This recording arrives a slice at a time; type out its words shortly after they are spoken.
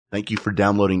Thank you for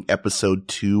downloading episode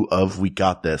 2 of We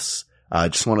Got This. I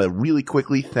just want to really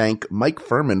quickly thank Mike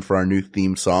Phirman for our new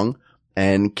theme song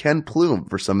and Ken Plume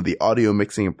for some of the audio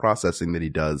mixing and processing that he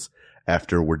does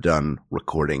after we're done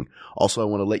recording. Also, I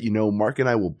want to let you know Mark and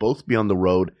I will both be on the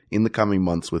road in the coming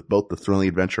months with both the Thrilling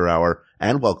Adventure Hour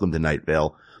and Welcome to Night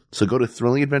Vale. So go to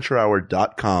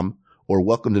thrillingadventurehour.com or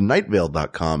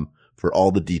welcometonightvale.com for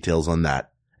all the details on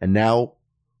that. And now,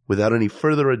 without any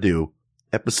further ado,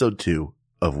 episode 2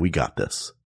 of We Got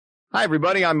This. Hi,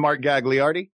 everybody. I'm Mark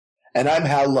Gagliardi. And I'm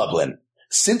Hal Lublin.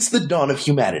 Since the dawn of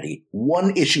humanity,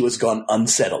 one issue has gone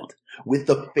unsettled. With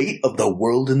the fate of the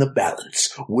world in the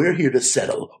balance, we're here to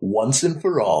settle once and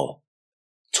for all.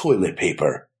 Toilet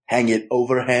paper. Hang it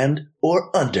overhand or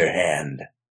underhand?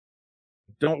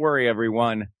 Don't worry,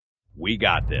 everyone. We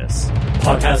got this.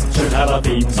 Podcasts should have a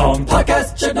theme song.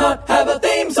 Podcasts should not have a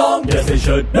theme song. Yes, they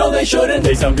should. No, they shouldn't.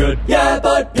 They sound good. Yeah,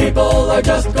 but people are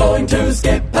just going to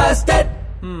skip past it.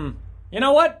 You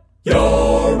know what?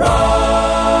 You're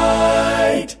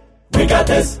right. We got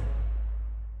this.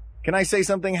 Can I say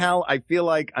something, Hal? I feel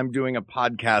like I'm doing a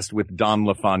podcast with Don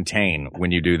LaFontaine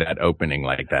when you do that opening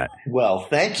like that. Well,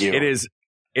 thank you. It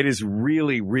is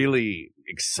really, really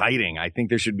exciting. I think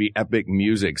there should be epic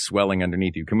music swelling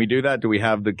underneath you. Can we do that? Do we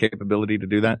have the capability to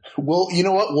do that? Well, you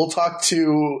know what? We'll talk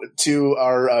to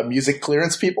our music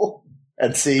clearance people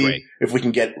and see if we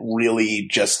can get really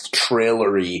just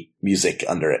trailery music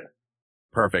under it.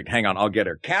 Perfect. Hang on. I'll get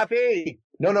her. Kathy!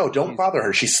 No, don't bother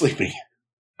her. She's sleeping.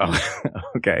 Oh,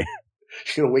 okay.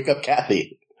 She's going to wake up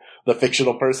Kathy, the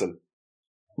fictional person.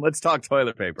 Let's talk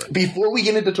toilet paper. Before we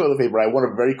get into toilet paper, I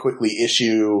want to very quickly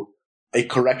issue a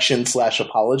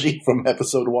correction/apology from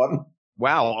episode 1.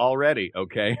 Wow, already.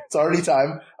 Okay. It's already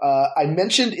time. I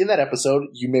mentioned in that episode,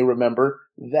 you may remember,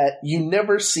 that you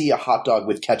never see a hot dog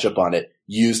with ketchup on it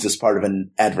used as part of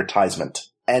an advertisement.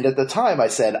 And at the time I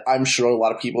said, I'm sure a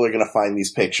lot of people are going to find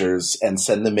these pictures and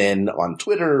send them in on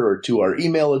Twitter or to our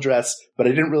email address, but I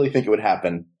didn't really think it would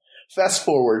happen. Fast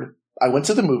forward, I went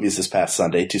to the movies this past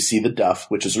Sunday to see The Duff,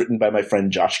 which is written by my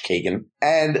friend Josh Kagan,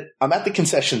 and I'm at the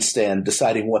concession stand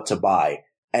deciding what to buy,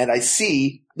 and I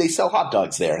see they sell hot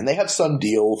dogs there, and they have some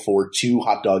deal for 2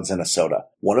 hot dogs and a soda.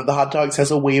 One of the hot dogs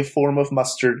has a waveform of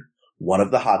mustard. One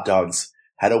of the hot dogs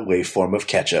had a waveform of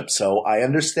ketchup. So I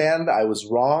understand I was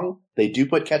wrong. They do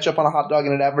put ketchup on a hot dog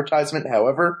in an advertisement.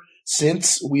 However,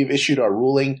 since we've issued our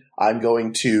ruling, I'm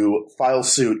going to file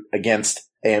suit against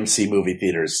AMC movie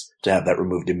theaters to have that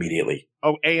removed immediately.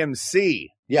 Oh, AMC.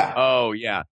 Yeah. Oh,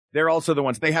 yeah. They're also the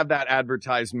ones, they have that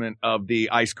advertisement of the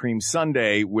ice cream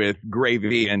sundae with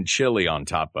gravy and chili on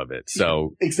top of it.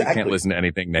 So exactly. You can't listen to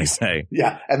anything they say.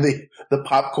 Yeah. And the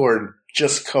popcorn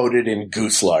just coated in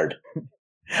goose lard.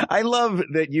 I love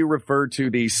that you refer to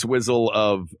the swizzle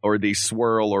of, or the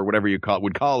swirl or whatever you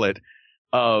would call it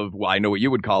of, well, I know what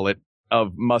you would call it,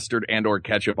 of mustard and or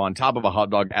ketchup on top of a hot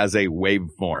dog as a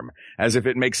waveform, as if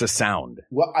it makes a sound.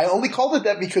 Well, I only called it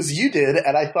that because you did,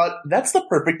 and I thought that's the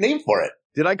perfect name for it.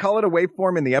 Did I call it a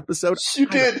waveform in the episode? You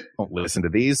did. Don't listen to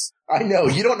these. I know.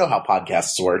 You don't know how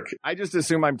podcasts work. I just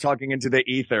assume I'm talking into the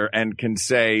ether and can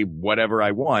say whatever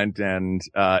I want, and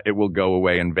it will go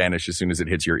away and vanish as soon as it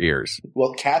hits your ears.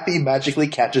 Well, Kathy magically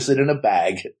catches it in a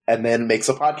bag and then makes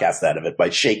a podcast out of it by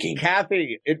shaking.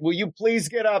 Kathy, will you please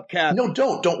get up, Kathy? No,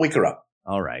 don't. Don't wake her up.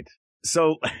 All right.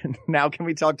 So now can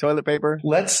we talk toilet paper?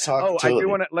 Let's talk toilet paper. I do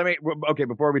want to, okay,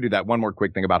 before we do that, one more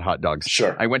quick thing about hot dogs.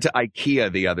 Sure. I went to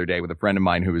IKEA the other day with a friend of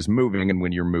mine who was moving, and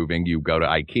when you're moving, you go to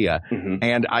IKEA. Mm-hmm.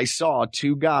 And I saw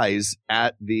 2 guys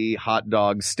at the hot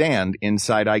dog stand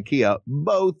inside IKEA,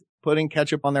 both putting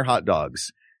ketchup on their hot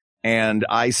dogs. And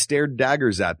I stared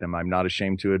daggers at them, I'm not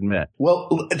ashamed to admit.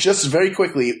 Well, just very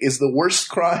quickly, is the worst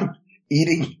crime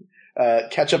eating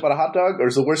ketchup on a hot dog, or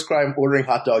is the worst crime ordering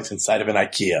hot dogs inside of an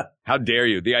IKEA? How dare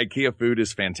you? The IKEA food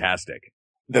is fantastic.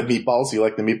 The meatballs? You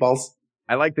like the meatballs?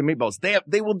 I like the meatballs.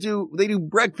 They do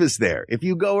breakfast there. If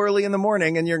you go early in the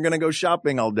morning and you're going to go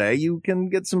shopping all day, you can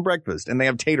get some breakfast. And they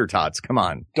have tater tots. Come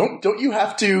on. Don't you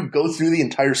have to go through the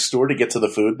entire store to get to the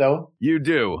food, though? You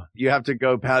do. You have to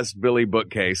go past Billy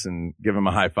Bookcase and give him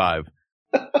a high five.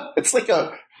 It's like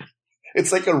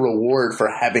a reward for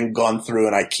having gone through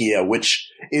an IKEA, which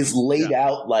is laid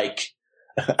out like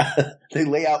they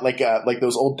lay out like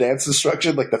those old dance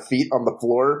instructions, like the feet on the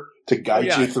floor to guide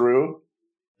you through.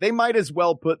 They might as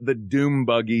well put the doom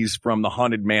buggies from the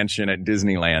Haunted Mansion at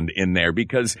Disneyland in there,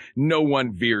 because no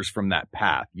one veers from that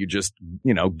path. You just,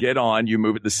 get on, you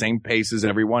move at the same pace as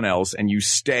everyone else, and you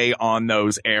stay on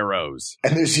those arrows.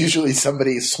 And there's usually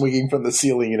somebody swinging from the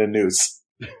ceiling in a noose.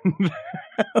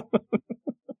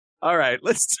 All right,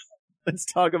 let's Let's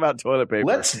talk about toilet paper.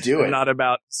 Let's do it. Not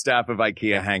about staff of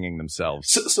IKEA hanging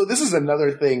themselves. So this is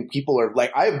another thing people are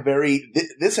like,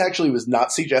 this actually was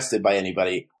not suggested by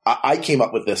anybody. I came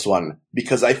up with this one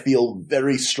because I feel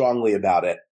very strongly about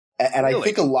it. And really? I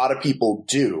think a lot of people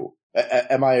do.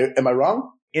 Am I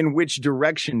wrong? In which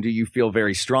direction do you feel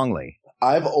very strongly?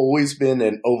 I've always been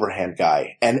an overhand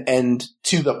guy. And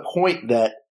to the point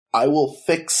that I will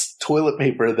fix toilet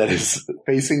paper that is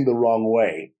facing the wrong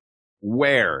way.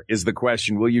 Where is the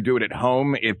question? Will you do it at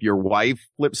home if your wife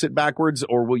flips it backwards,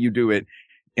 or will you do it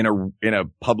in a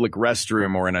public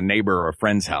restroom or in a neighbor or a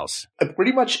friend's house?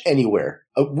 Pretty much anywhere.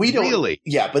 We don't really.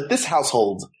 Yeah, but this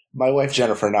household, my wife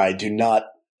Jennifer and I do not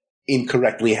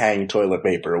incorrectly hang toilet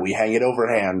paper. We hang it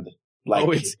overhand like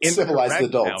it's civilized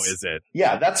adults. Now, is it?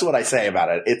 Yeah, that's what I say about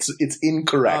it. It's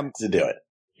incorrect to do it.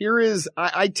 Here is,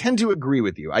 I tend to agree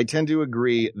with you. I tend to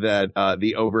agree that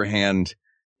the overhand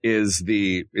is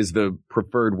the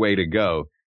preferred way to go.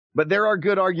 But there are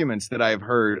good arguments that I've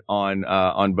heard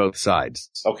on both sides.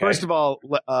 Okay. First of all,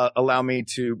 allow me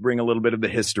to bring a little bit of the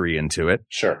history into it.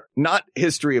 Sure. Not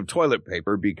history of toilet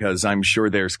paper, because I'm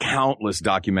sure there's countless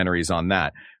documentaries on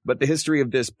that, but the history of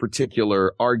this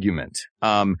particular argument.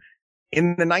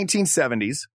 In the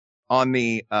 1970s, on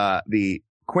the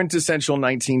quintessential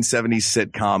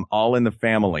 1970s sitcom All in the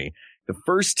Family, the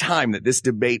first time that this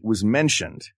debate was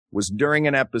mentioned was during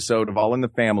an episode of All in the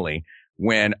Family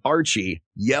when Archie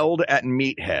yelled at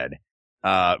Meathead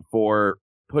for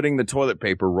putting the toilet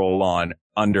paper roll on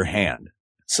underhand.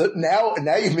 So now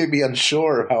you've made me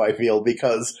unsure of how I feel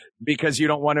because you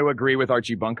don't want to agree with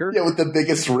Archie Bunker? Yeah, with the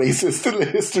biggest racist in the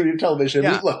history of television.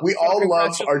 Yeah. Look, we all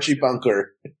love Archie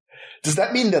Bunker. Does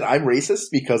that mean that I'm racist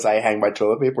because I hang my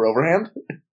toilet paper overhand?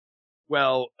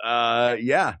 Well,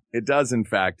 yeah, it does. In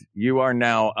fact, you are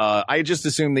now, I just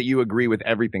assume that you agree with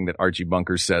everything that Archie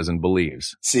Bunker says and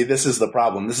believes. See, this is the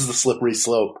problem. This is the slippery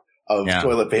slope of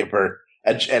toilet paper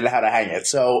and how to hang it.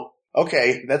 So,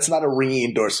 okay, that's not a ringing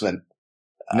endorsement.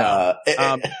 No.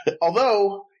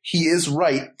 Although he is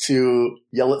right to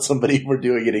yell at somebody for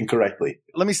doing it incorrectly.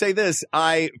 Let me say this.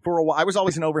 For a while, I was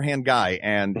always an overhand guy,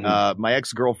 and my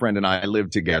ex-girlfriend and I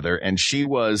lived together, and she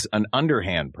was an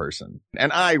underhand person.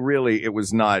 And it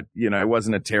was not, it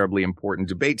wasn't a terribly important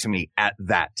debate to me at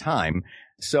that time.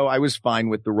 So I was fine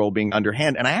with the role being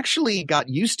underhand, and I actually got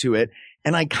used to it.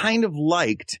 And I kind of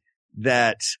liked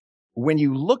that when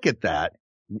you look at that,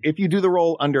 if you do the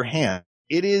role underhand,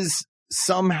 it is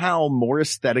somehow more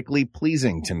aesthetically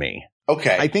pleasing to me.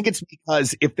 Okay. I think it's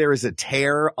because if there is a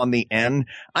tear on the end,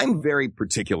 I'm very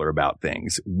particular about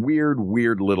things. Weird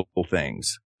little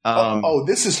things.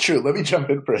 This is true. Let me jump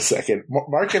in for a second.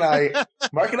 Mark and I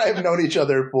have known each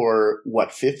other for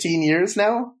 15 years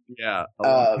now? Yeah, a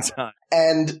long time.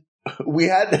 And we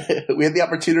had the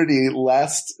opportunity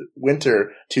last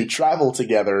winter to travel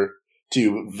together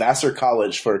to Vassar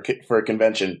College for a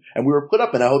convention, and we were put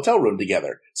up in a hotel room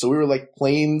together. So we were like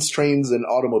planes, trains, and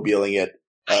automobiling it.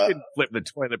 I didn't flip the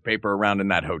toilet paper around in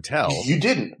that hotel. You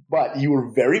didn't, but you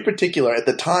were very particular at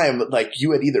the time. Like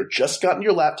you had either just gotten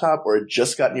your laptop or had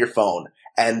just gotten your phone.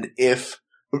 And if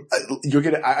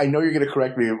I know you're gonna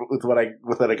correct me with what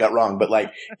I got wrong, but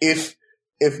like if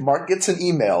Mark gets an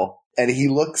email and he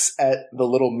looks at the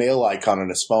little mail icon on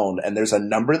his phone and there's a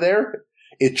number there,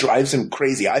 it drives him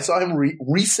crazy. I saw him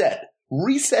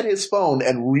reset his phone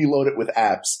and reload it with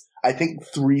apps. I think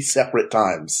 3 separate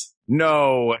times.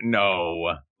 No,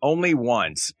 only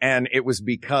once. And it was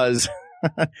because,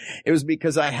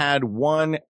 I had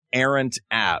one errant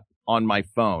app on my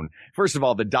phone. First of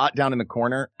all, the dot down in the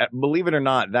corner, believe it or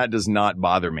not, that does not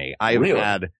bother me. I've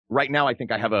had, right now I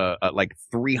think I have a like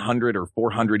 300 or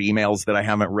 400 emails that I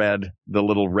haven't read, the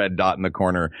little red dot in the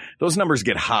corner. Those numbers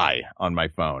get high on my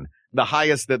phone. The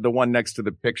highest that the one next to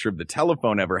the picture of the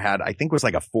telephone ever had, I think was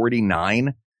like a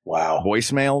 49. Wow.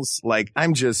 Voicemails. Like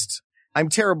I'm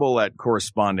terrible at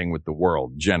corresponding with the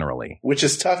world generally. Which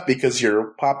is tough because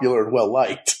you're popular and well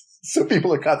liked. So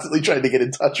people are constantly trying to get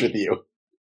in touch with you.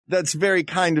 That's very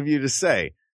kind of you to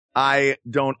say. I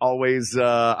don't always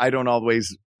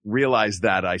realize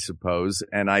that, I suppose.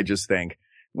 And I just think,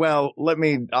 well,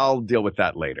 I'll deal with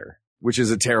that later, which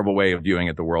is a terrible way of viewing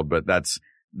at the world, but that's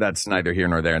neither here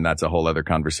nor there. And that's a whole other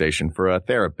conversation for a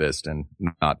therapist and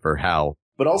not for Hal.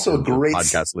 But also a great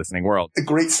podcast listening world. A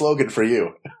great slogan for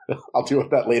you. I'll deal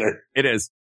with that later. It is.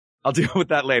 I'll deal with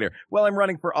that later. Well, I'm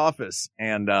running for office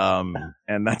and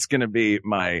that's going to be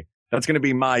my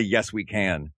yes, we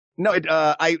can. No,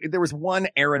 there was one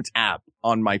errant app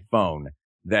on my phone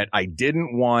that I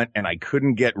didn't want and I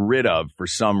couldn't get rid of for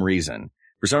some reason.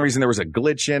 For some reason, there was a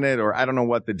glitch in it, or I don't know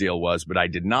what the deal was, but I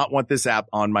did not want this app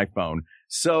on my phone.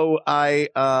 So I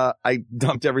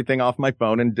dumped everything off my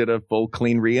phone and did a full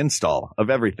clean reinstall of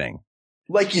everything.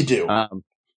 Like you do.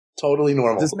 Totally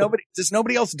normal. Does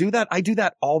nobody else do that? I do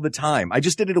that all the time. I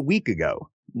just did it a week ago.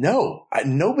 No, I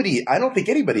don't think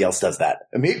anybody else does that.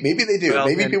 Maybe they do. Well,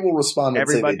 maybe people will respond and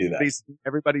say they do that.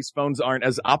 Everybody's phones aren't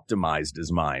as optimized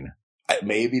as mine.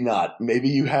 Maybe not. Maybe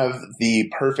you have the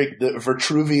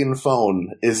Vitruvian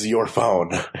phone is your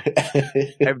phone.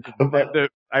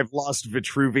 I've lost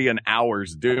Vitruvian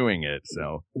hours doing it.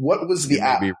 So what was the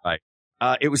app? Right.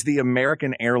 It was the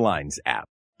American Airlines app.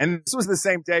 And this was the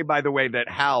same day, by the way, that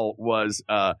Hal was,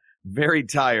 very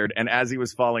tired. And as he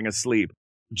was falling asleep,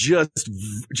 just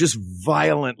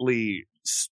violently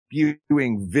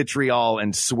spewing vitriol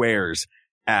and swears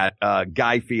at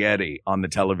Guy Fieri on the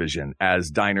television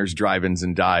as Diners, Drive-Ins,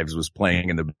 and Dives was playing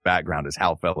in the background as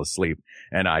Hal fell asleep,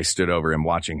 and I stood over him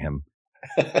watching him.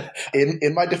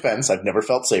 In my defense, I've never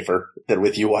felt safer than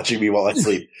with you watching me while I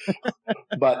sleep.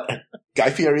 But Guy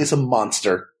Fieri is a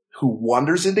monster who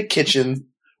wanders into kitchen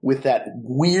with that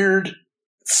weird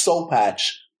soul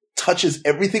patch, touches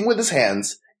everything with his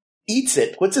hands, eats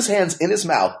it, puts his hands in his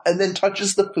mouth, and then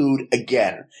touches the food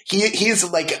again. He's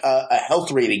like a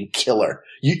health rating killer.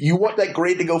 You want that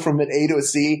grade to go from an A to a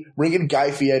C? Bring in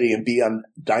Guy Fieri and be on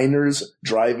Diners,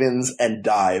 Drive-Ins, and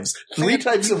Dives. 3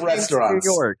 types of restaurants.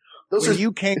 New York.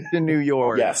 You came to New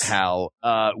York, yes. Hal,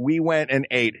 we went and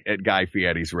ate at Guy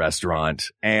Fieri's restaurant,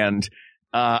 and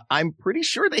I'm pretty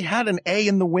sure they had an A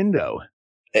in the window.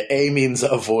 A means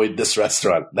avoid this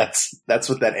restaurant. That's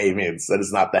what that A means. That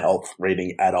is not the health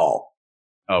rating at all.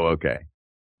 Oh, okay.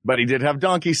 But he did have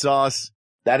donkey sauce.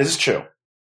 That is true.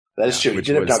 That is true. He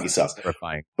did have donkey sauce.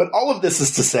 Terrifying. But all of this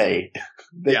is to say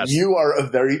that you are a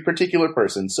very particular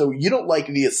person, so you don't like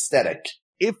the aesthetic.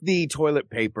 If the toilet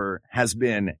paper has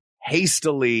been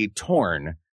hastily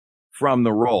torn from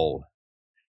the roll,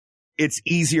 it's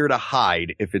easier to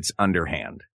hide if it's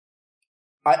underhand.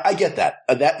 I get that.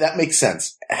 That makes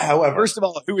sense. However, first of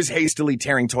all, who is hastily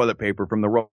tearing toilet paper from the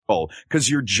roll?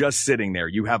 Because you're just sitting there.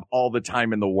 You have all the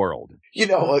time in the world.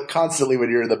 Constantly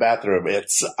when you're in the bathroom,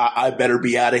 it's, I better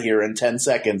be out of here in 10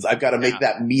 seconds. I've got to make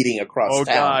that meeting across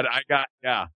town. God, I got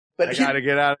to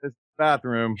get out of this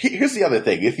bathroom. Here's the other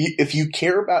thing. If you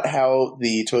care about how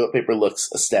the toilet paper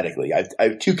looks aesthetically, I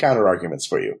have 2 counter arguments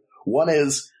for you. One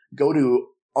is go to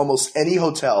almost any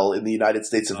hotel in the United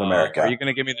States of America. Are you going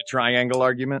to give me the triangle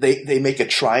argument? They make a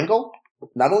triangle.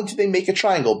 Not only do they make a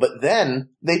triangle, but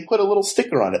then they put a little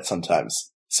sticker on it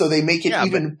sometimes. So they make it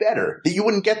even better. You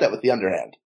wouldn't get that with the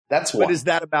underhand. That's one. But is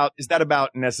that about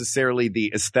necessarily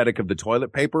the aesthetic of the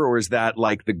toilet paper, or is that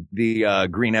like the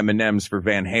green M&Ms for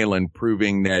Van Halen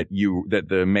proving that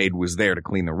the maid was there to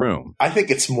clean the room? I think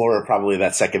it's more probably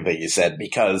that second thing you said,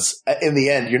 because in the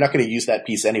end, you're not going to use that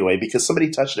piece anyway, because somebody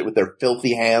touched it with their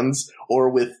filthy hands or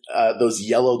with those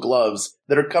yellow gloves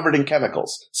that are covered in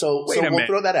chemicals. So we'll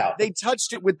throw that out. They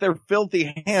touched it with their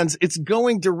filthy hands. It's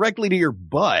going directly to your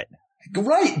butt.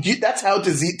 Right. That's how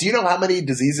do you know how many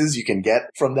diseases you can get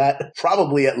from that?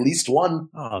 Probably at least one.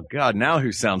 Oh, God. Now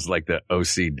who sounds like the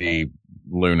OCD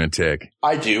lunatic?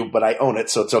 I do, but I own it,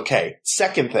 so it's okay.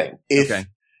 Second thing. If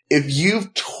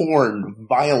you've torn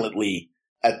violently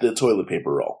at the toilet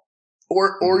paper roll,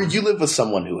 or you live with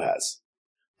someone who has,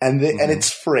 and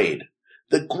it's frayed,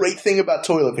 the great thing about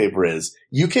toilet paper is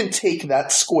you can take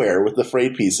that square with the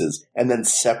frayed pieces and then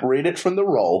separate it from the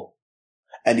roll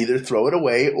and either throw it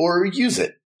away or use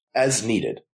it as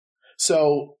needed.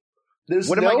 So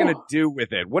what am I going to do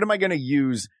with it? What am I going to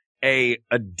use a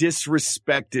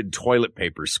disrespected toilet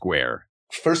paper square?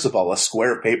 First of all, a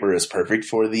square of paper is perfect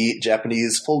for the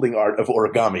Japanese folding art of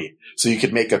origami. So you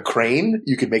could make a crane,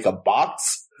 you could make a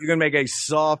box. You can make a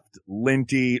soft,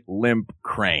 linty, limp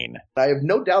crane. I have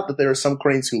no doubt that there are some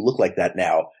cranes who look like that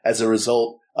now as a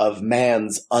result of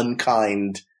man's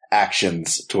unkind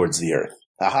actions towards the earth.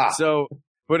 Aha. So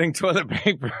putting toilet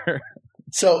paper.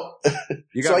 So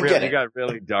you got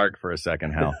really dark for a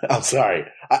second, Hal. I'm sorry.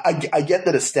 I get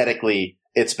that aesthetically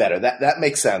it's better. That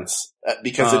makes sense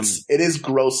because it is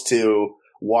gross to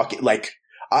walk. Like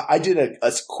I did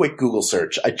a quick Google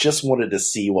search. I just wanted to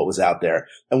see what was out there,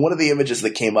 and one of the images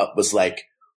that came up was like,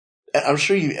 I'm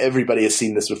sure everybody has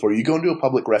seen this before. You go into a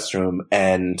public restroom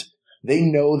and they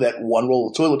know that one roll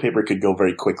of toilet paper could go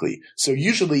very quickly. So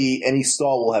usually any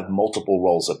stall will have multiple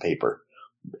rolls of paper.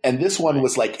 And this one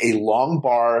was like a long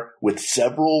bar with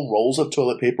several rolls of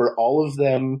toilet paper, all of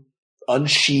them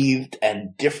unsheathed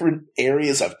and different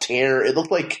areas of tear. It looked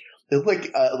like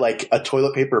a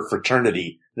toilet paper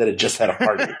fraternity that had just had a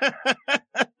party.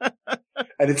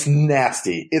 And it's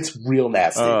nasty. It's real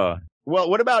nasty. Well,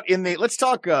 what about let's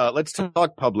talk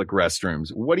public restrooms.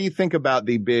 What do you think about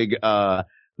the big, the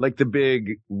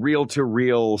big reel to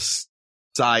reel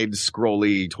side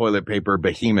scrolly toilet paper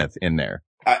behemoth in there?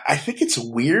 I think it's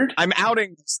weird. I'm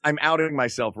outing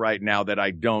myself right now that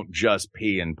I don't just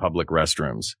pee in public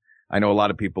restrooms. I know a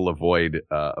lot of people avoid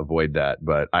that,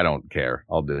 but I don't care.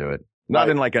 I'll do it. Not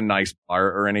in like a nice bar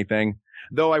or anything.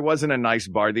 Though I was in a nice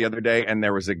bar the other day and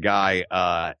there was a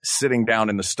guy, sitting down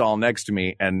in the stall next to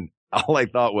me, and all I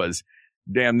thought was,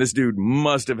 damn, this dude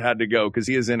must have had to go because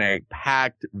he is in a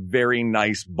packed, very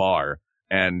nice bar.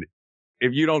 And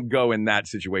if you don't go in that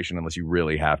situation unless you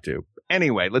really have to.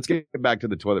 Anyway, let's get back to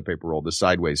the toilet paper roll, the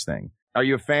sideways thing. Are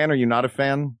you a fan? Are you not a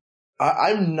fan?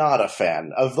 I'm not a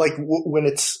fan of like when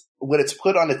it's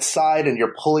put on its side and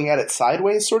you're pulling at it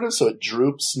sideways, sort of, so it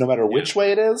droops no matter which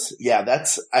way it is. Yeah, that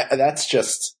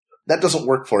doesn't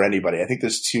work for anybody. I think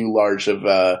there's too large of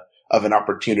an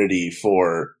opportunity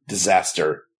for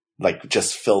disaster, like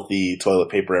just filthy toilet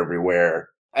paper everywhere.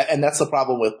 And that's the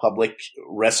problem with public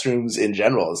restrooms in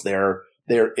general, is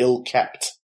they're ill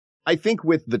kept. I think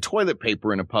with the toilet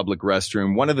paper in a public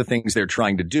restroom, one of the things they're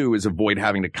trying to do is avoid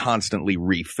having to constantly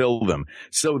refill them.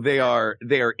 So they are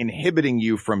inhibiting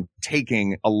you from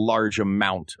taking a large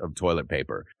amount of toilet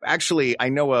paper. Actually, I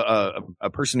know a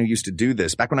person who used to do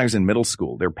this back when I was in middle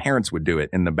school. Their parents would do it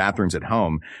in the bathrooms at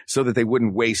home so that they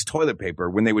wouldn't waste toilet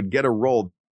paper. When they would get a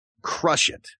roll, crush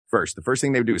it first. The first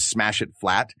thing they would do is smash it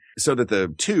flat so that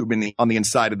the tube on the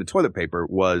inside of the toilet paper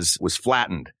was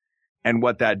flattened. And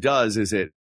what that does is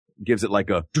it gives it like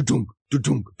a dudunk,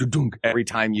 dudunk, dudunk every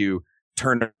time you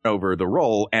turn over the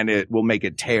roll, and it will make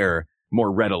it tear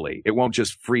more readily. It won't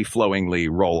just free-flowingly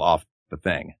roll off the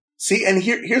thing. See, and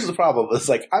here's the problem. It's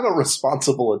like, I'm a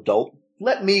responsible adult.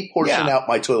 Let me portion out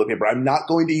my toilet paper. I'm not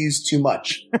going to use too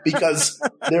much because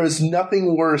there is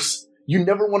nothing worse. You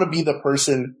never want to be the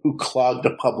person who clogged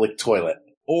a public toilet.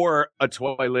 Or a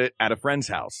toilet at a friend's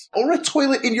house. Or a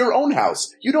toilet in your own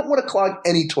house. You don't want to clog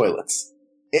any toilets.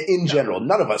 In general,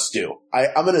 none of us do.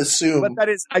 I'm going to assume. But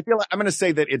I feel like I'm going to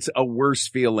say that it's a worse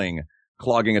feeling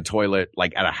clogging a toilet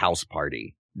like at a house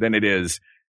party than it is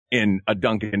in a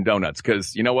Dunkin' Donuts.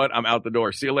 Cause you know what? I'm out the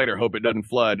door. See you later. Hope it doesn't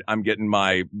flood. I'm getting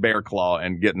my bear claw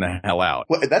and getting the hell out.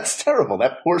 Well, that's terrible.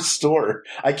 That poor store.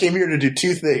 I came here to do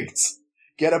two things.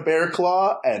 Get a bear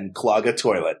claw and clog a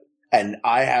toilet. And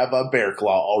I have a bear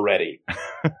claw already.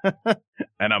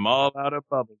 And I'm all out of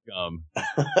bubble gum.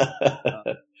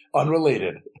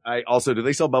 Unrelated. Do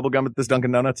they sell bubble gum at this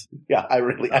Dunkin' Donuts? Yeah, I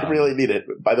really need it.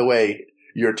 By the way,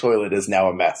 your toilet is now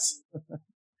a mess.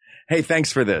 Hey,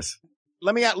 thanks for this.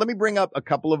 Let me bring up a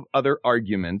couple of other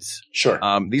arguments. Sure.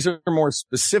 These are more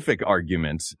specific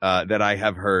arguments, that I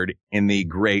have heard in the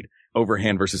great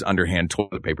overhand versus underhand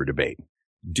toilet paper debate.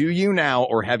 Do you now,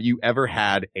 or have you ever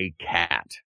had a cat?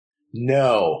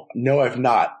 No, I've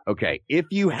not. Okay. If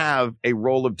you have a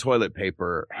roll of toilet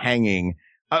paper hanging,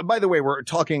 by the way, we're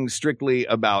talking strictly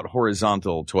about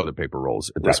horizontal toilet paper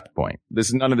rolls at this point.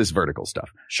 None of this vertical stuff.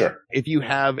 Sure. If you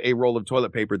have a roll of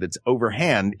toilet paper that's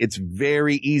overhand, it's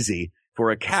very easy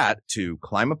for a cat to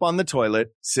climb up on the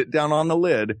toilet, sit down on the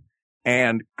lid,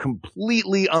 and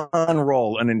completely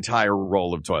unroll an entire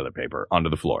roll of toilet paper onto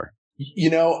the floor.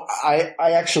 You know, I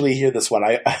actually hear this one.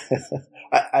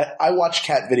 I watch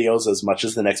cat videos as much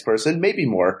as the next person, maybe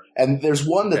more. And there's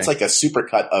one that's like a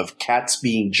supercut of cats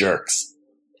being jerks.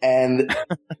 And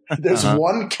there's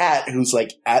one cat who's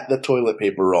like at the toilet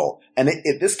paper roll. And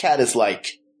this cat is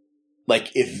like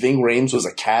if Ving Rhames was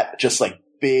a cat, just like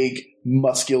big,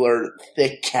 muscular,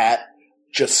 thick cat,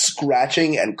 just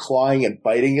scratching and clawing and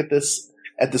biting at this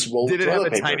roll of toilet paper. Did it have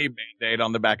a tiny Band-Aid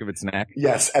on the back of its neck?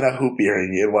 Yes, and a hoop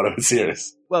earring in one of its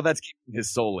ears. Well, that's keeping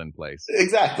his soul in place.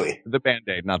 Exactly. The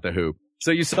Band-Aid, not the hoop. So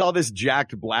you saw this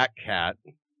jacked black cat.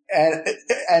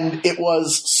 And it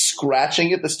was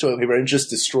scratching at this toilet paper and just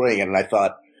destroying it. And I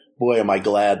thought, boy, am I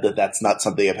glad that that's not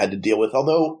something I've had to deal with.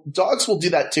 Although dogs will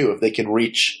do that too if they can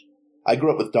reach. I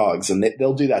grew up with dogs and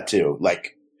they'll do that too.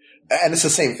 And it's the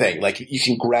same thing. Like you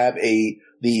can grab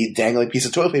the dangling piece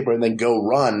of toilet paper and then go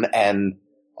run, and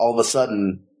all of a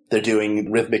sudden they're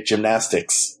doing rhythmic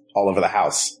gymnastics all over the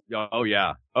house. Oh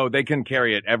yeah. Oh, they can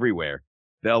carry it everywhere.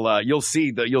 You'll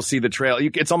see the trail.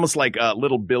 It's almost like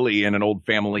Little Billy in an old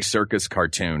Family Circus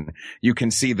cartoon. You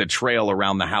can see the trail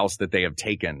around the house that they have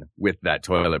taken with that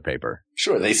toilet paper.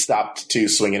 Sure. They stopped to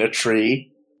swing in a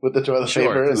tree with the toilet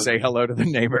paper. To say hello to the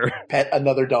neighbor. Pet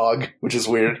another dog, which is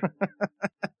weird.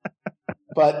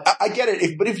 But I get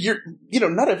it. But if you're,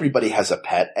 not everybody has a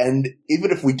pet. And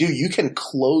even if we do, you can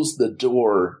close the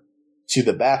door to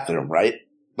the bathroom, right?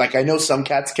 Like I know some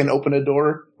cats can open a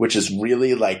door, which is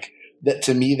really like that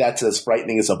to me, that's as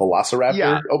frightening as a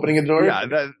velociraptor opening a door.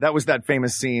 Yeah, that was that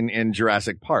famous scene in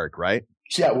Jurassic Park, right?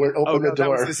 Yeah, where it opened the door. That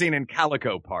was the scene in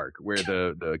Calico Park where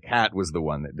the cat was the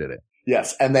one that did it.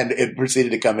 Yes, and then it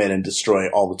proceeded to come in and destroy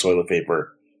all the toilet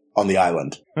paper on the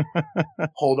island.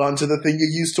 Hold on to the thing you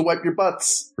use to wipe your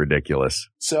butts. Ridiculous.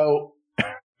 So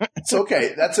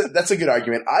okay, that's a good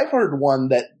argument. I've heard one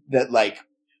that like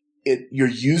you're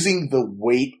using the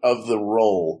weight of the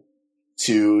roll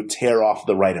to tear off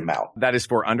the right amount. That is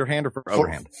for underhand or for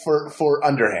overhand? For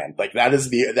underhand. Like that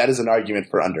is an argument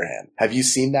for underhand. Have you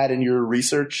seen that in your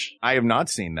research? I have not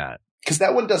seen that. Because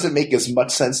that one doesn't make as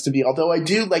much sense to me, although I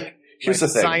do like, here's the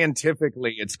thing.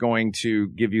 Scientifically, it's going to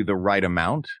give you the right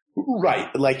amount.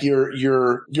 Right. Like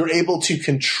you're able to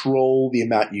control the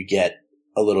amount you get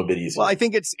a little bit easier. Well, I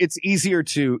think it's easier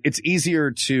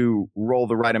to roll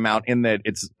the right amount in that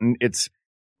it's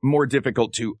more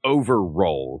difficult to over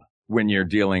roll when you're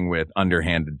dealing with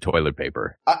underhanded toilet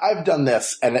paper. I've done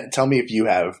this, and tell me if you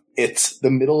have. It's the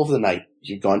middle of the night.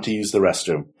 You've gone to use the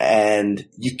restroom, and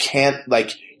you can't,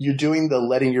 like, you're doing the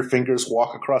letting your fingers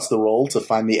walk across the roll to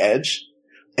find the edge,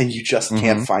 and you just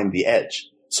can't find the edge.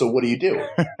 So what do?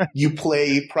 You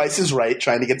play Price is Right,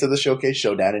 trying to get to the Showcase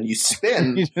Showdown, and you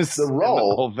spin the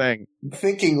roll, the whole thing,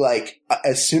 thinking like,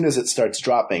 as soon as it starts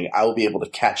dropping, I will be able to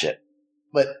catch it.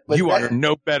 But you are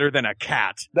no better than a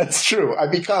cat. That's true. I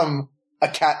become a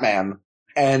cat man,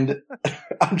 and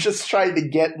I'm just trying to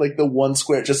get like the one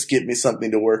square, just give me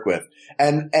something to work with.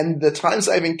 And the times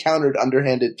I've encountered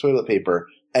underhanded toilet paper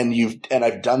and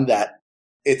I've done that,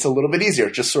 it's a little bit easier.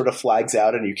 It just sort of flags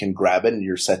out and you can grab it and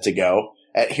you're set to go.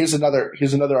 Here's another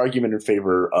argument in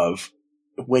favor of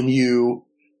when you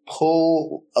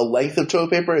pull a length of toilet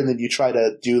paper and then you try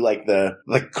to do like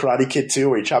Karate Kid 2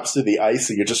 where he chops through the ice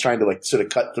and you're just trying to like sort of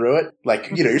cut through it.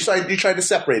 Like, you're trying to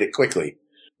separate it quickly.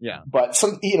 Yeah. But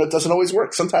it doesn't always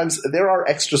work. Sometimes there are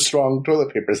extra strong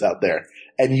toilet papers out there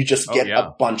and you just get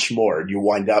a bunch more and you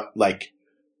wind up like,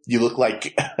 you look like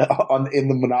in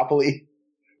the Monopoly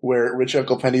where Rich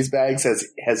Uncle Pennybags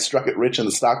has struck it rich in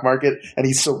the stock market and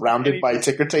he's surrounded by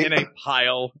ticker tape. In a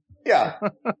pile. Yeah.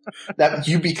 That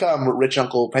you become Rich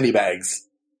Uncle Pennybags.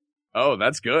 Oh,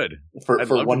 that's good. For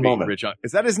one moment.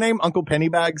 Is that his name, Uncle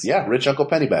Pennybags? Yeah, Rich Uncle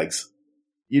Pennybags.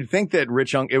 You'd think that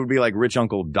it would be like Rich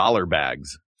Uncle Dollar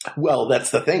Bags. Well,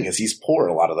 that's the thing, is he's poor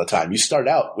a lot of the time. You start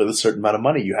out with a certain amount of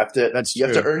money. You have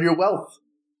to earn your wealth,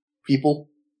 people.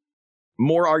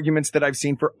 More arguments that I've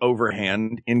seen for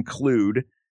overhand include,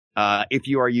 if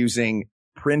you are using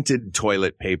printed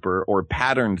toilet paper or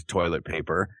patterned toilet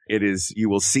paper, you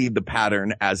will see the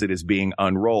pattern as it is being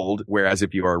unrolled. Whereas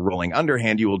if you are rolling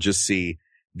underhand, you will just see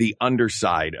the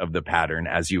underside of the pattern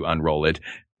as you unroll it.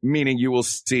 Meaning you will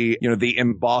see, the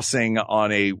embossing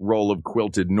on a roll of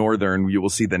quilted northern. You will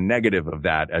see the negative of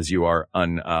that as you are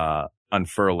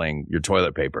unfurling your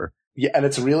toilet paper. Yeah. And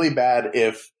it's really bad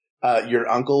if, your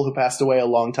uncle who passed away a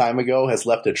long time ago has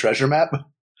left a treasure map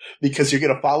because you're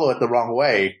going to follow it the wrong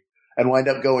way and wind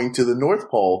up going to the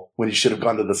North Pole when you should have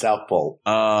gone to the South Pole.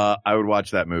 I would watch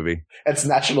that movie. It's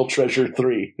National Treasure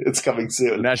 3. It's coming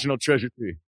soon. National Treasure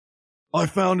 3. I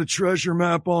found a treasure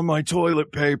map on my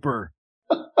toilet paper.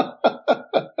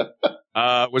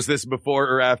 Was this before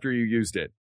or after you used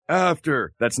it?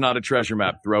 After. That's not a treasure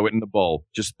map. Throw it in the bowl.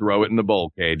 Just throw it in the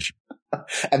bowl, Cage.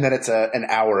 And then it's an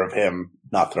hour of him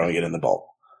not throwing it in the bowl.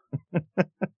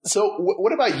 So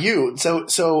what about you?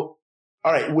 So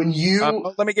all right, when you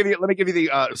let me give you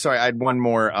the sorry, I had one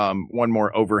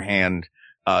more overhand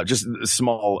just a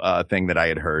small thing that I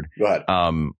had heard. Go ahead.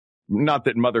 Not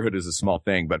that motherhood is a small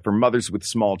thing, but for mothers with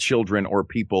small children or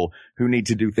people who need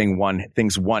to do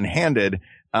things one-handed,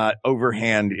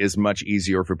 overhand is much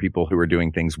easier for people who are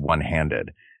doing things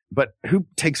one-handed. But who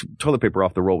takes toilet paper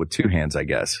off the roll with two hands, I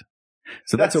guess?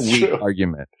 So that's a weak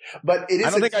argument. But it is. I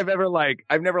don't think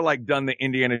I've never done the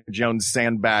Indiana Jones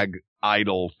sandbag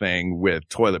idol thing with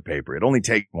toilet paper. It only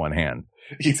takes one hand.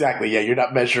 Exactly. Yeah. You're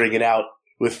not measuring it out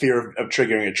with fear of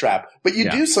triggering a trap, but you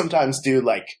do sometimes do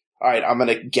like, all right, I'm going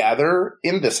to gather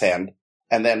in this hand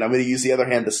and then I'm going to use the other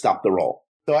hand to stop the roll.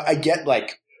 So I get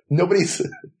like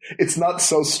it's not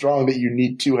so strong that you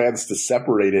need two hands to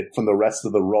separate it from the rest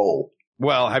of the roll.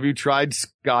 Well, have you tried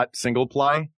Scott single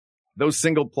ply? Those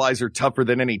single plies are tougher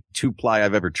than any two ply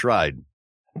I've ever tried.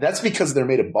 That's because they're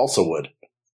made of balsa wood.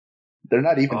 They're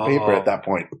not even paper at that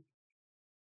point.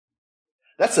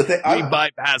 That's the thing. We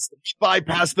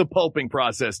bypass the pulping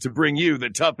process to bring you the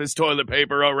toughest toilet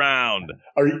paper around.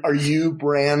 Are you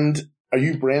brand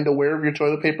aware of your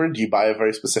toilet paper? Do you buy a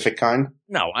very specific kind?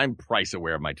 No, I'm price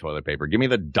aware of my toilet paper. Give me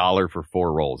the $1 for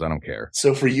 4 rolls. I don't care.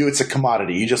 So for you, it's a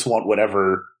commodity. You just want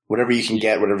whatever whatever you can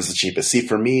get, whatever's the cheapest. See,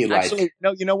 for me, actually,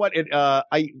 no, you know what?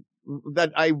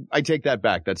 I take that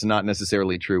back. That's not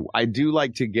necessarily true. I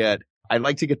like to get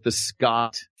the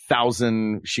Scott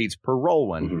 1,000 sheets per roll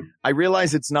one. Mm-hmm. I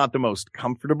realize it's not the most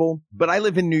comfortable, but I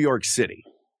live in New York City,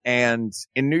 and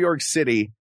in New York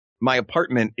City, my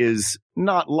apartment is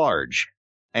not large,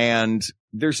 and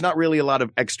there's not really a lot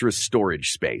of extra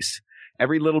storage space.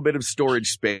 Every little bit of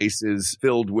storage space is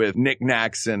filled with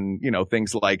knickknacks and,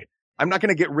 things like, I'm not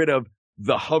going to get rid of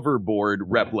the hoverboard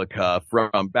replica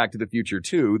from Back to the Future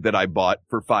 2 that I bought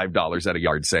for $5 at a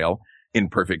yard sale in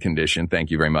perfect condition.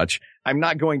 Thank you very much. I'm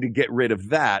not going to get rid of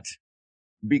that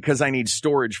because I need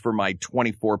storage for my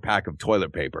 24 pack of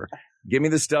toilet paper. Give me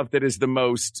the stuff that is the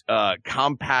most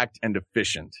compact and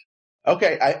efficient.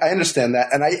 Okay, I understand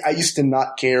that. And I used to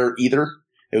not care either.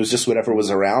 It was just whatever was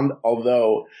around.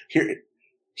 Although,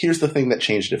 here's the thing that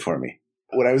changed it for me.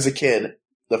 When I was a kid,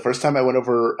 the first time I went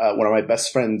over one of my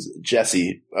best friends,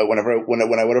 Jesse, when I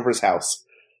went over his house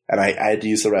and I had to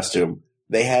use the restroom,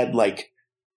 they had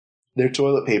their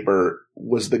toilet paper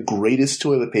was the greatest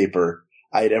toilet paper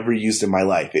I had ever used in my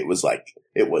life. It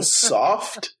was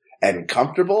soft and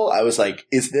comfortable. I was like,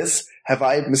 have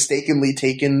I mistakenly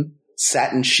taken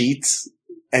satin sheets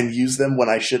and used them when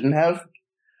I shouldn't have?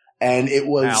 And it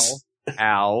was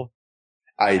Al.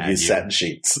 I use satin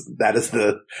sheets.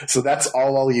 So that's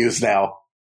all I'll use now.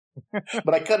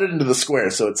 But I cut it into the square,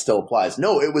 so it still applies.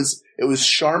 No, it was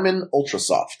Charmin Ultra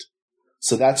Soft.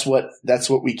 So that's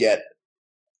what we get.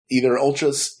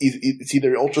 It's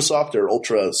either Ultra Soft or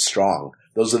Ultra Strong.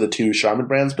 Those are the two Charmin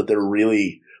brands, but they're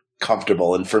really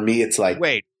comfortable. And for me, it's like,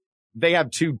 wait, they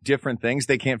have two different things.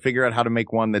 They can't figure out how to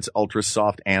make one that's ultra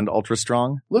soft and ultra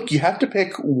strong. Look, you have to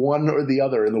pick one or the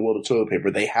other in the world of toilet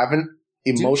paper. They haven't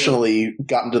emotionally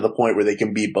gotten to the point where they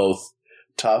can be both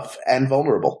tough and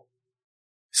vulnerable.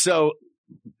 So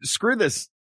screw this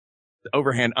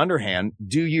overhand, underhand.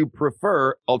 Do you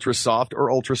prefer ultra soft or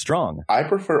ultra strong? I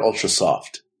prefer ultra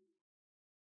soft.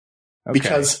 Okay.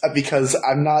 Because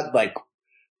I'm not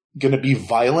going to be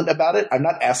violent about it. I'm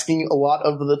not asking a lot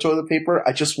of the toilet paper.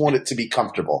 I just want it to be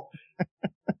comfortable.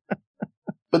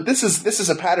 But this is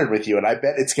a pattern with you, and I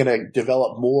bet it's going to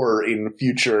develop more in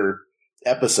future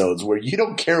episodes where you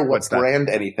don't care what brand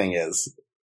anything is.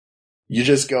 You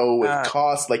just go with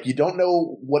cost. You don't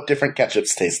know what different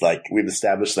ketchups taste like. We've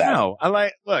established that. No,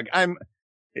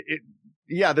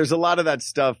 there's a lot of that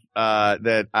stuff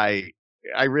that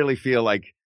I really feel like,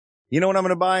 you know what I'm going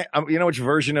to buy? You know which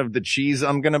version of the cheese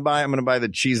I'm going to buy? I'm going to buy the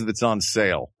cheese that's on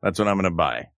sale. That's what I'm going to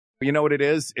buy. You know what it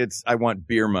is? I want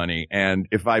beer money. And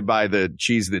if I buy the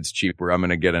cheese that's cheaper, I'm going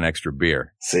to get an extra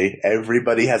beer. See,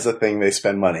 everybody has a thing they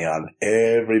spend money on.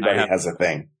 Everybody has a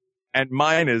thing. And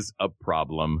mine is a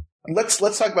problem. Let's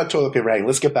talk about toilet paper hanging.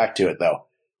 Let's get back to it though.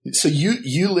 So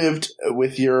you lived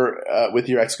with your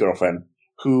ex-girlfriend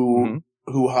who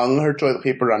hung her toilet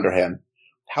paper underhand.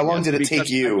 How long did it take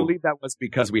you? I believe that was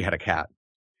because we had a cat.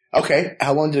 Okay.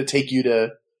 How long did it take you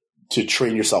to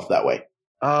train yourself that way?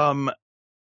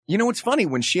 You know what's funny?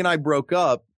 When she and I broke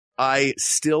up, I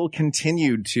still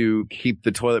continued to keep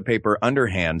the toilet paper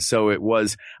underhand. So it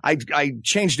was, I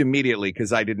changed immediately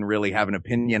because I didn't really have an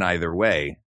opinion either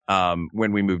way,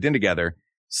 when we moved in together.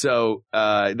 So,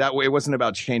 that way it wasn't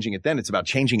about changing it then. It's about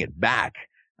changing it back,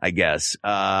 I guess.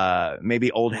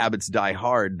 Maybe old habits die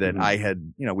hard that I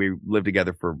had, we lived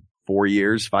together for 5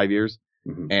 years.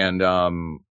 And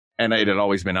it had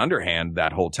always been underhand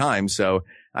that whole time. So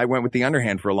I went with the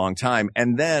underhand for a long time.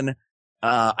 And then,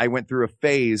 I went through a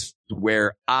phase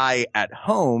where at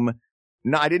home,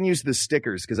 I didn't use the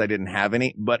stickers because I didn't have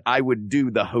any, but I would do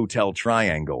the hotel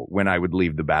triangle when I would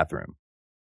leave the bathroom.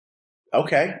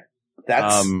 Okay.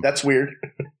 That's weird.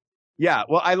 Yeah.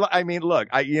 Well, I mean, look,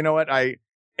 you know what? I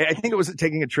think it was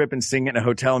taking a trip and seeing it in a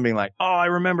hotel and being like, oh, I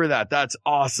remember that. That's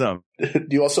awesome. Do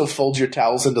you also fold your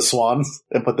towels into swans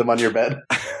and put them on your bed?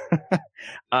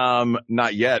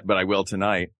 Not yet, but I will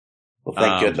tonight. Well,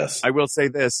 thank goodness. I will say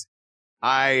this.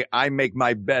 I make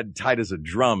my bed tight as a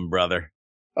drum, brother.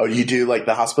 Oh, you do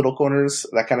the hospital corners,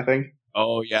 that kind of thing?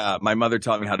 Oh, yeah. My mother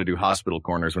taught me how to do hospital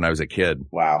corners when I was a kid.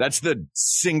 Wow. That's the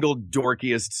single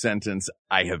dorkiest sentence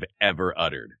I have ever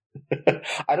uttered.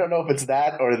 I don't know if it's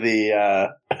that or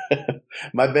the,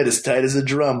 my bed is tight as a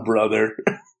drum, brother.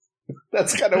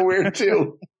 That's kind of weird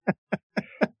too.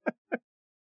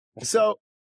 So,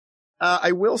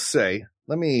 I will say,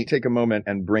 let me take a moment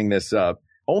and bring this up.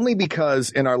 Only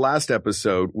because in our last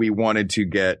episode, we wanted to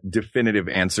get definitive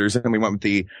answers and we went with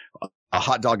the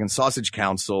Hot Dog and Sausage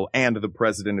Council and the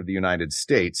President of the United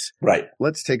States. Right.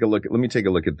 Let me take a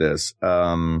look at this.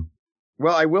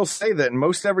 Well, I will say that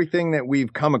most everything that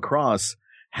we've come across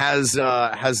has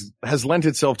lent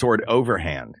itself toward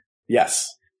overhand.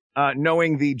 Yes.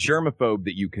 Knowing the germaphobe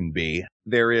that you can be,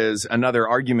 there is another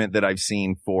argument that I've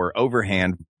seen for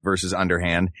overhand versus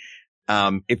underhand.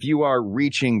 If you are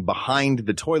reaching behind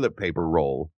the toilet paper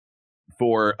roll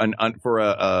for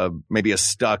maybe a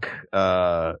stuck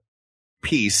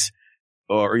piece,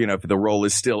 or if the roll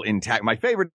is still intact. My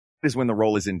favorite is when the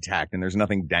roll is intact and there's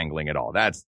nothing dangling at all.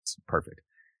 That's perfect.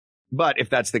 But if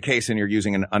that's the case and you're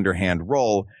using an underhand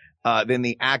roll, then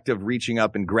the act of reaching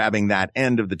up and grabbing that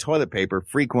end of the toilet paper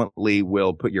frequently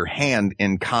will put your hand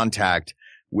in contact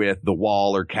with the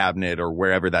wall or cabinet or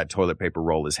wherever that toilet paper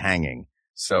roll is hanging.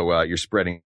 So you're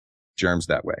spreading germs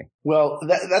that way. Well,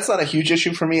 that's not a huge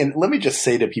issue for me. And let me just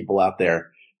say to people out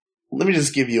there, let me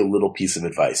just give you a little piece of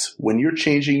advice. When you're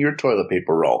changing your toilet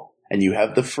paper roll and you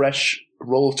have the fresh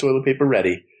roll of toilet paper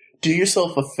ready, do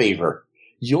yourself a favor.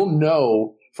 You'll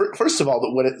know, first of all,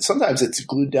 that sometimes it's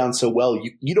glued down so well,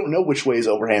 you don't know which way is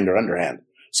overhand or underhand.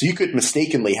 So you could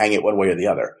mistakenly hang it one way or the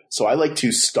other. So I like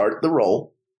to start the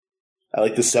roll. I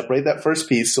like to separate that first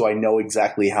piece so I know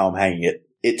exactly how I'm hanging it.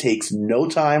 It takes no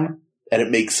time and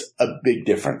it makes a big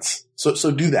difference.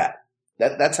 So do that.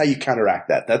 That's how you counteract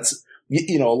that. That's,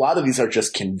 a lot of these are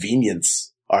just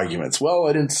convenience arguments. Well,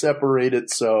 I didn't separate it,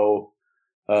 so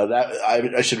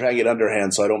I should hang it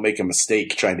underhand so I don't make a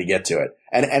mistake trying to get to it.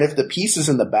 And if the piece is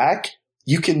in the back,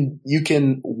 you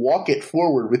can walk it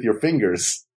forward with your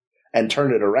fingers and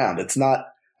turn it around. It's not,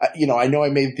 I know I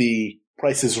made the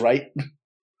Price is Right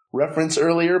reference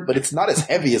earlier, but it's not as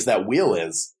heavy as that wheel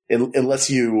is, unless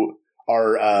you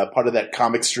are part of that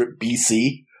comic strip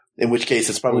BC, in which case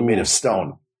it's probably made of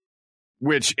stone.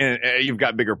 Which you've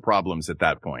got bigger problems at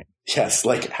that point. Yes,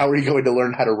 like how are you going to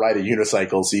learn how to ride a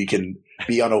unicycle so you can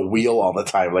be on a wheel all the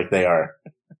time like they are?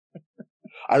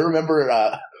 I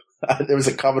remember there was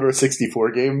a Commodore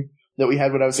 64 game that we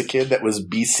had when I was a kid that was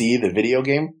BC, the video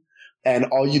game, and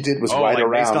all you did was ride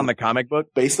around. Based on the comic book?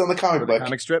 Based on the comic book. The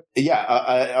comic strip?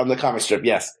 Yeah, on the comic strip,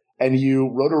 yes. And you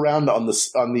rode around on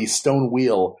the stone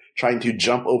wheel trying to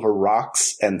jump over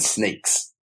rocks and snakes.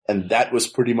 And that was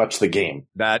pretty much the game.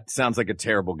 That sounds like a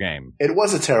terrible game. It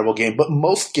was a terrible game, but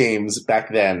most games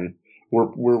back then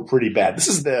were pretty bad. This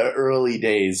is the early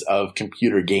days of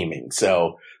computer gaming,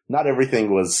 so not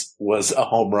everything was a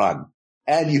home run.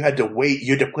 And you had to wait.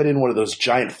 You had to put in one of those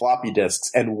giant floppy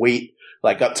disks and wait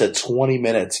like up to 20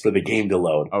 minutes for the game to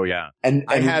load. Oh yeah. And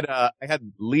I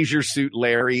had Leisure Suit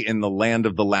Larry in the Land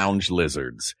of the Lounge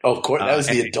Lizards. Oh, of course, that was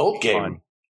the adult game.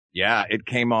 Yeah, it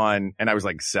came on, and I was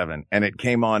like 7, and it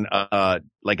came on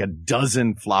like a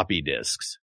dozen floppy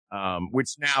disks,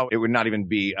 which now it would not even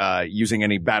be using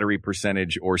any battery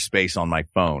percentage or space on my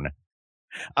phone.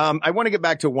 I want to get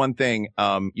back to one thing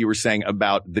you were saying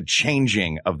about the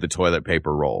changing of the toilet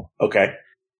paper roll. Okay.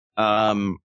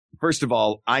 First of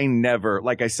all,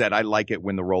 like I said, I like it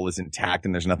when the roll is intact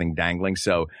and there's nothing dangling,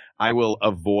 so I will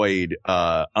avoid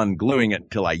ungluing it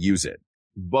till I use it.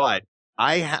 But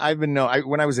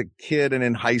when I was a kid and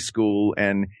in high school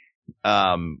and,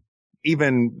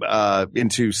 even,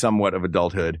 into somewhat of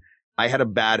adulthood, I had a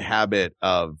bad habit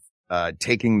of,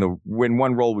 when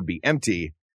one roll would be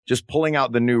empty, just pulling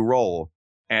out the new roll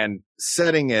and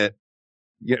setting it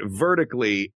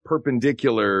vertically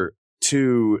perpendicular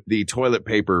to the toilet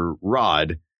paper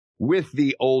rod with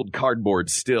the old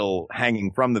cardboard still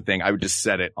hanging from the thing. I would just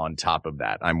set it on top of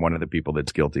that. I'm one of the people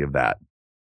that's guilty of that.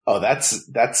 Oh,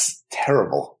 that's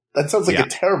terrible. That sounds like a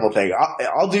terrible thing.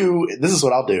 This is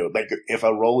what I'll do. Like if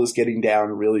a roll is getting down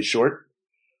really short,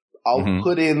 I'll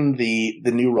put in the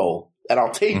new roll and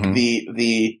I'll take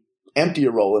the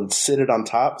emptier roll and sit it on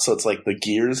top. So it's like the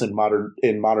gears in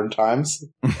modern times.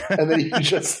 And then you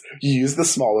just use the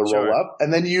smaller roll up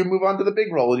and then you move on to the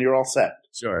big roll and you're all set.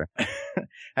 Sure.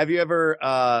 Have you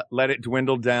ever, let it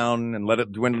dwindle down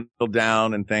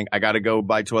and think, I got to go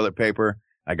buy toilet paper.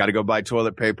 I got to go buy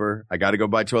toilet paper. I got to go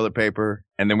buy toilet paper.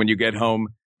 And then when you get home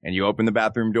and you open the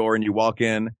bathroom door and you walk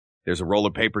in, there's a roll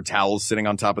of paper towels sitting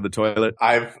on top of the toilet.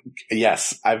 I've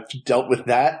dealt with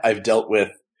that. I've dealt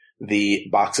with the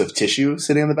box of tissue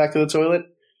sitting on the back of the toilet.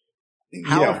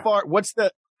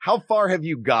 How far have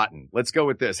you gotten? Let's go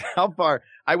with this. How far?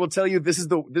 I will tell you,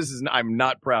 I'm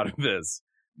not proud of this.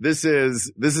 This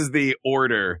is the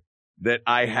order that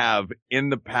I have in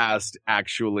the past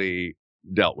actually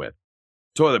dealt with.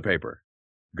 Toilet paper,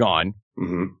 gone.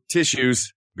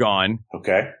 Tissues, gone.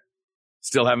 Okay.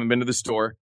 Still haven't been to the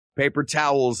store. Paper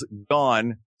towels,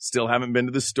 gone. Still haven't been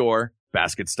to the store.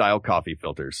 Basket style coffee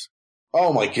filters.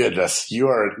 Oh my goodness. You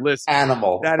are an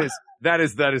animal. That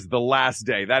is the last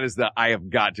day. That is I have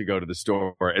got to go to the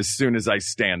store as soon as I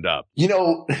stand up. You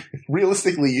know,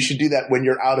 realistically, you should do that when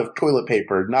you're out of toilet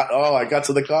paper. Not, oh, I got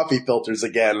to the coffee filters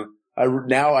again.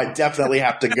 Now I definitely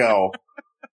have to go.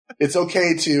 It's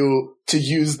okay to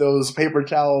use those paper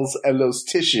towels and those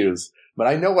tissues. But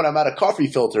I know when I'm out of coffee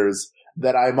filters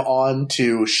that I'm on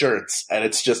to shirts, and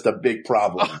it's just a big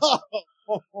problem.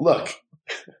 Look,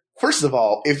 first of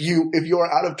all, if you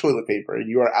are out of toilet paper and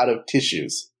you are out of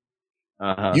tissues,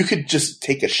 you could just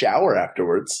take a shower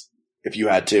afterwards if you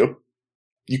had to.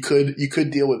 You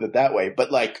could deal with it that way.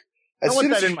 But like, I want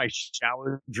that in my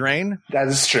shower drain. That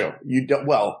is true. You don't.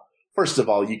 Well, first of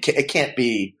all, it can't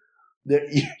be.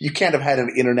 You can't have had an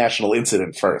international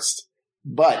incident first.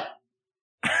 But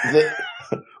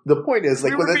the point is,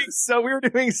 like, we were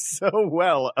doing so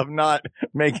well of not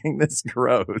making this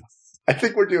gross. I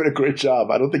think we're doing a great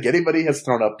job. I don't think anybody has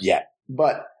thrown up yet.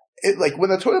 But like when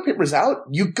the toilet paper's out,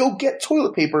 you go get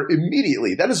toilet paper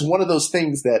immediately. That is one of those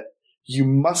things that you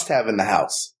must have in the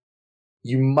house.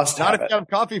 You must have it. Not if you have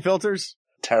coffee filters.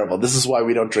 Terrible. This is why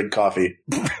we don't drink coffee.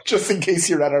 Just in case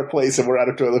you're at our place and we're out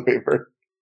of toilet paper.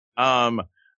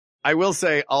 I will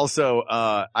say also,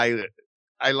 one of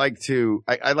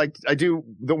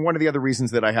the other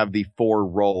reasons that I have the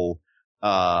 4-roll,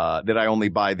 that I only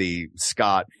buy the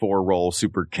Scott 4-roll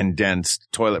super condensed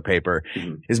toilet paper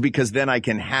is because then I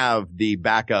can have the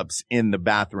backups in the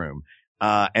bathroom.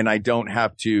 And I don't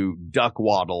have to duck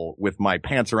waddle with my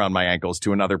pants around my ankles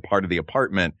to another part of the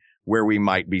apartment where we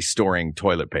might be storing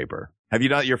toilet paper.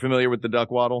 You're familiar with the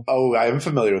duck waddle? Oh, I am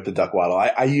familiar with the duck waddle.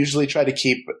 I usually try to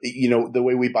keep, the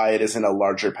way we buy it is in a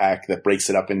larger pack that breaks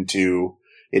it up into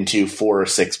 4 or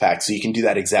 6 packs. So you can do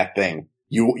that exact thing.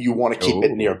 You want to keep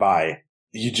it nearby.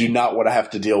 You do not want to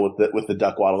have to deal with the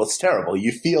duck waddle. It's terrible.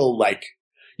 You feel like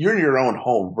you're in your own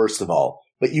home, first of all,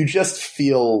 but you just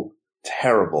feel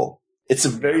terrible. It's a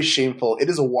very shameful. It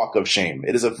is a walk of shame.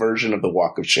 It is a version of the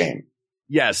walk of shame.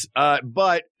 Yes.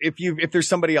 But if there's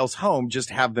somebody else home, just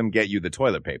have them get you the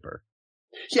toilet paper.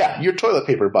 Yeah. Your toilet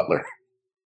paper butler.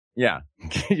 Yeah.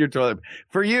 Your toilet.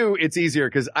 For you, it's easier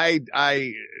because I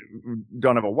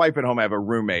don't have a wife at home. I have a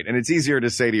roommate, and it's easier to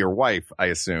say to your wife, I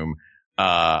assume,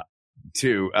 hey,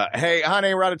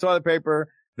 honey, we're out of toilet paper,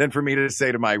 than for me to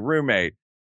say to my roommate,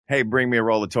 hey, bring me a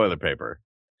roll of toilet paper.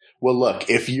 Well, look,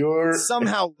 if you're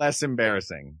somehow less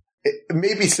embarrassing.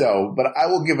 Maybe so, but I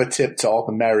will give a tip to all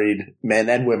the married men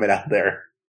and women out there.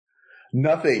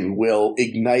 Nothing will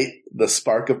ignite the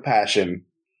spark of passion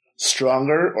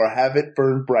stronger or have it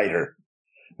burn brighter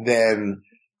than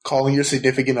calling your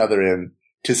significant other in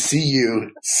to see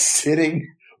you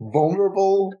sitting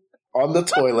vulnerable on the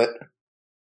toilet,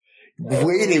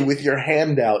 waiting with your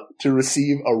hand out to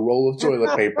receive a roll of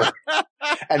toilet paper.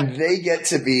 And they get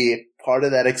to be part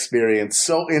of that experience.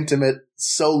 So intimate,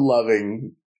 so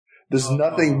loving. There's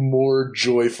nothing more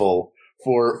joyful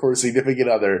for a significant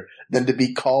other than to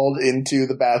be called into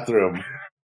the bathroom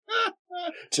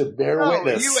to bear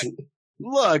witness.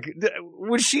 Look,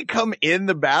 would she come in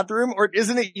the bathroom, or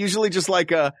isn't it usually just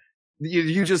like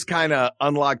you just kind of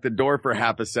unlock the door for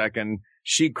half a second,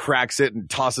 she cracks it and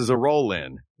tosses a roll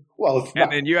in? Well,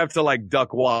 and then you have to like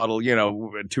duck waddle,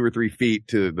 2 or 3 feet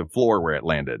to the floor where it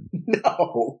landed.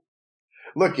 No.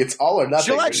 Look, it's all or nothing.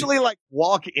 She'll actually like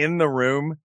walk in the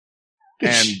room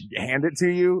and hand it to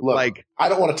you. Look, like, I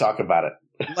don't want to talk about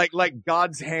it. Like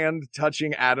God's hand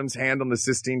touching Adam's hand on the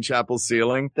Sistine Chapel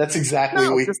ceiling. That's exactly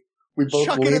we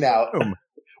both lean out.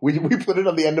 We put it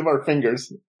on the end of our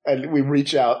fingers and we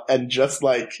reach out, and just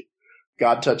like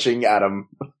God touching Adam,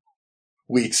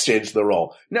 we exchange the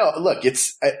roll. No, look,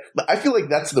 I feel like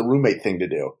that's the roommate thing to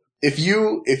do. If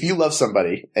you love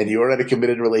somebody and you are in a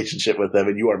committed relationship with them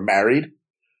and you are married,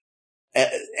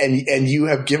 and you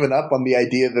have given up on the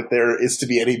idea that there is to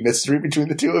be any mystery between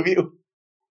the two of you,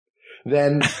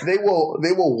 then they will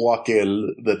walk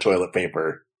in the toilet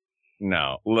paper.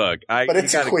 No, look, but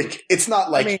it's quick. It's not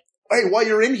like, hey, while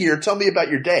you're in here, tell me about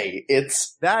your day.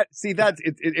 It's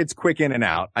it's quick in and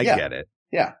out. I get it.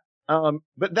 Yeah.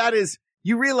 But that is,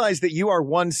 you realize that you are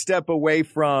one step away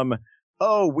from,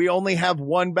 we only have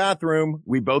one bathroom.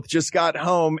 We both just got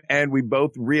home and we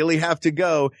both really have to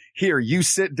go. Here, you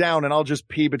sit down and I'll just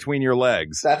pee between your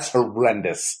legs. That's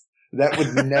horrendous. That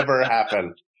would never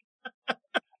happen.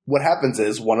 What happens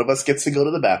is one of us gets to go to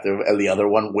the bathroom and the other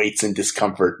one waits in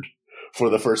discomfort for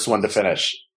the first one to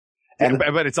finish. And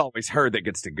but it's always her that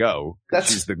gets to go.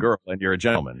 She's the girl and you're a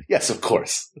gentleman. Yes, of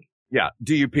course. Yeah.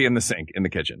 Do you pee in the sink in the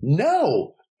kitchen?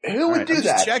 No. Who would do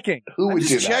that? Checking. Who would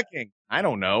do that? Checking. I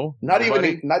don't know. Not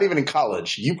even in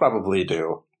college. You probably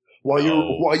do. While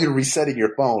you're resetting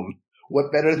your phone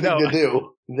what better thing to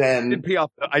do than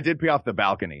I did pee off the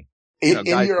balcony. In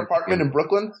your apartment in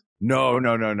Brooklyn? No,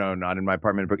 not in my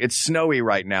apartment in Brooklyn. It's snowy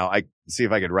right now. I see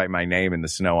if I could write my name in the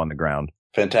snow on the ground.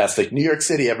 Fantastic. New York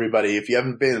City, everybody. If you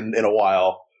haven't been in a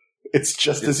while, it's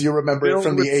just as you remember it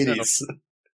from the 80s.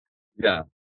 Yeah.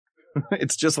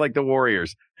 It's just like the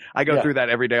Warriors. I go through that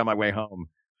every day on my way home.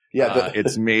 Yeah.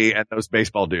 It's me and those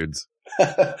baseball dudes.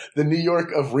 The New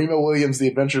York of Rima Williams, The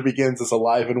Adventure Begins, is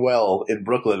alive and well in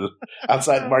Brooklyn,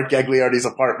 outside Mark Gagliardi's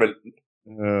apartment.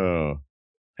 Oh.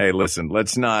 Hey, listen,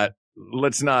 let's not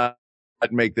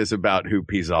make this about who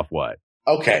pees off what.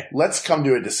 Okay, let's come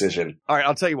to a decision. All right,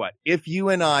 I'll tell you what. If you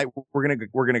and I, we're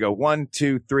gonna go 1,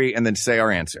 2, 3, and then say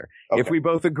our answer. Okay. If we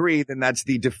both agree, then that's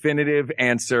the definitive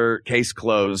answer. Case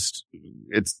closed.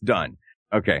 It's done.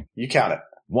 Okay. You count it.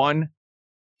 1,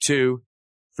 2,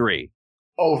 3.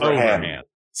 Overhand.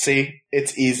 See,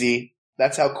 it's easy.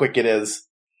 That's how quick it is.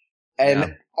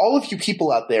 And all of you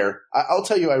people out there, I'll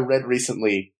tell you, I read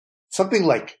recently something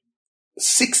like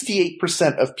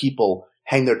 68% of people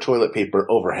hang their toilet paper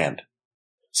overhand.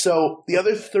 So the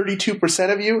other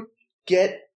 32% of you,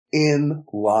 get in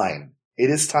line. It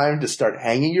is time to start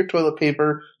hanging your toilet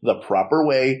paper the proper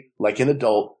way, like an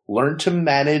adult. Learn to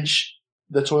manage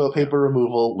the toilet paper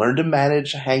removal. Learn to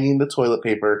manage hanging the toilet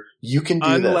paper. You can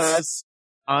do this.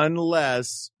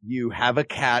 Unless you have a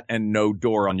cat and no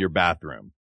door on your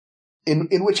bathroom.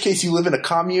 In which case you live in a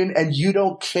commune and you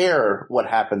don't care what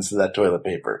happens to that toilet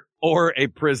paper. Or a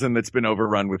prison that's been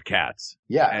overrun with cats.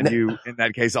 Yeah. And you, in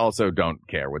that case, also don't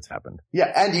care what's happened.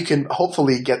 Yeah, and you can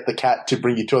hopefully get the cat to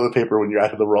bring you toilet paper when you're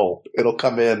out of the roll. It'll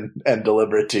come in and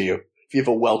deliver it to you if you have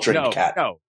a well-trained cat.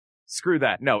 No, screw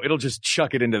that. No, it'll just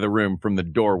chuck it into the room from the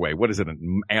doorway. What is it,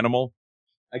 an animal?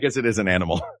 I guess it is an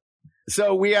animal.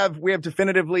 So we have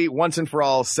definitively, once and for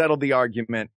all, settled the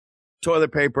argument.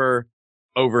 Toilet paper,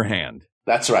 overhand.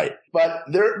 That's right. But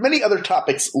there are many other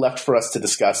topics left for us to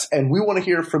discuss, and we want to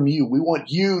hear from you. We want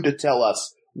you to tell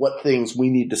us what things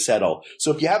we need to settle.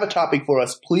 So if you have a topic for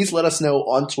us, please let us know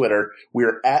on Twitter.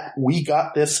 We're at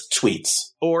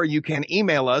WeGotThisTweets. Or you can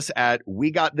email us at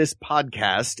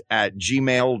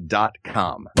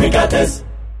WeGotThisPodcast@gmail.com. We got this.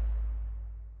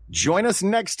 Join us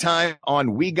next time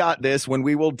on We Got This, when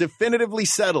we will definitively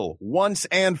settle once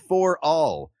and for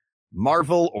all,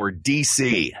 Marvel or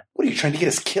DC. What, are you trying to get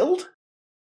us killed?